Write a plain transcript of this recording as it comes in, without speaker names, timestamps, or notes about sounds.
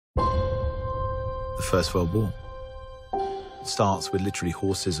the First World War. It starts with literally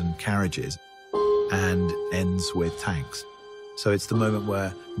horses and carriages and ends with tanks. So it's the moment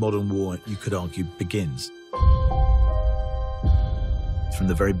where modern war, you could argue, begins. From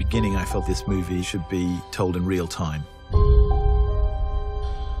the very beginning, I felt this movie should be told in real time.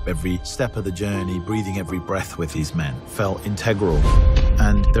 Every step of the journey, breathing every breath with these men, felt integral.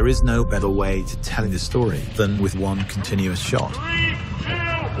 And there is no better way to telling this story than with one continuous shot. 3, 2,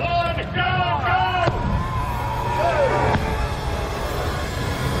 1, go, go!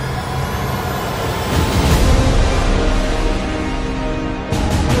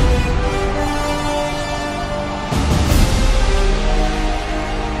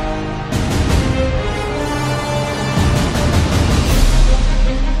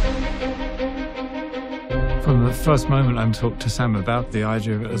 From the first moment I talked to Sam about the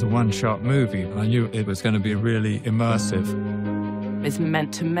idea of it as a one-shot movie, I knew it was going to be really immersive. It's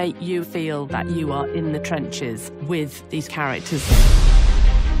meant to make you feel that you are in the trenches with these characters.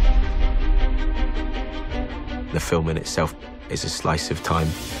 The film in itself is a slice of time.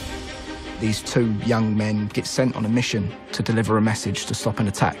 These two young men get sent on a mission to deliver a message to stop an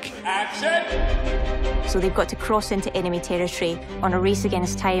attack. Action! So they've got to cross into enemy territory on a race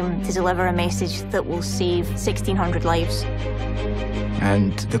against time to deliver a message that will save 1,600 lives.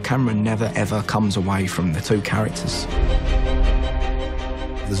 And the camera never, ever comes away from the two characters.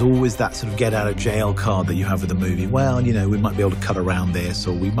 There's always that sort of get-out-of-jail card that you have with a movie. Well, you know, we might be able to cut around this,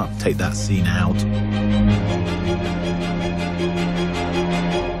 or we might take that scene out.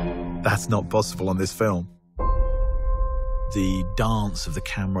 That's not possible on this film. The dance of the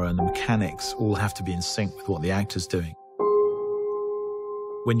camera and the mechanics all have to be in sync with what the actor's doing.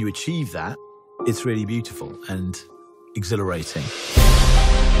 When you achieve that, it's really beautiful and exhilarating.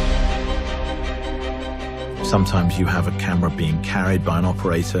 Sometimes you have a camera being carried by an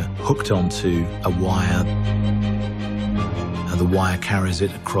operator, hooked onto a wire. The wire carries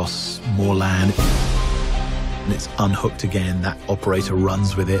it across more land. And it's unhooked again. That operator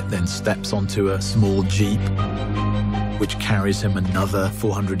runs with it, then steps onto a small Jeep, which carries him another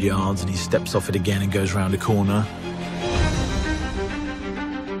 400 yards, and he steps off it again and goes round a corner.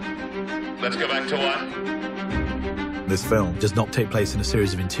 Let's go back to one. This film does not take place in a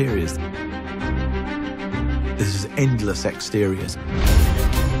series of interiors. This is endless exteriors.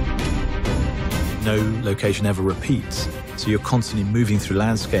 No location ever repeats, so you're constantly moving through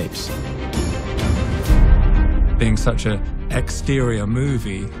landscapes. Being such an exterior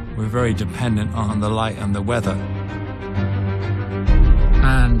movie, we're very dependent on the light and the weather.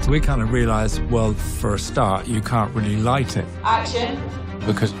 And we kind of realized, well, for a start, you can't really light it. Action.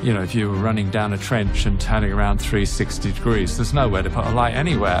 Because, you know, if you were running down a trench and turning around 360 degrees, there's nowhere to put a light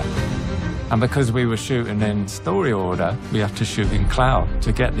anywhere. And because we were shooting in story order, we have to shoot in cloud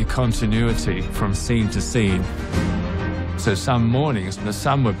to get the continuity from scene to scene. So some mornings, the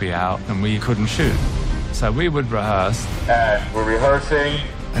sun would be out and we couldn't shoot. So we would rehearse. And we're rehearsing.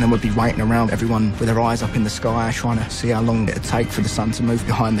 And then we'd be waiting around, everyone with their eyes up in the sky, trying to see how long it'd take for the sun to move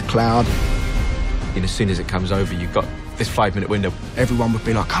behind the cloud. And as soon as it comes over, you've got this 5-minute window. Everyone would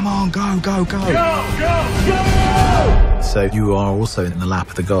be like, come on, go, go, go. Go, go, go! So you are also in the lap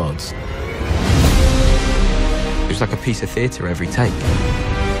of the gods. It's like a piece of theatre every take.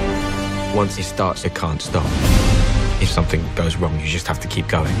 Once it starts, it can't stop. If something goes wrong, you just have to keep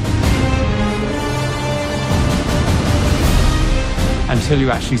going. Until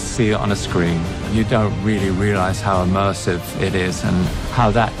you actually see it on a screen, you don't really realize how immersive it is and how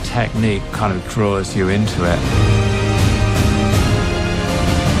that technique kind of draws you into it.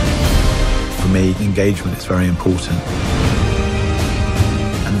 For me, engagement is very important.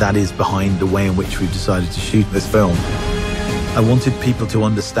 And that is behind the way in which we've decided to shoot this film. I wanted people to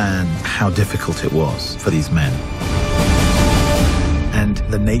understand how difficult it was for these men. And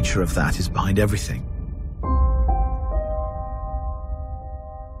the nature of that is behind everything.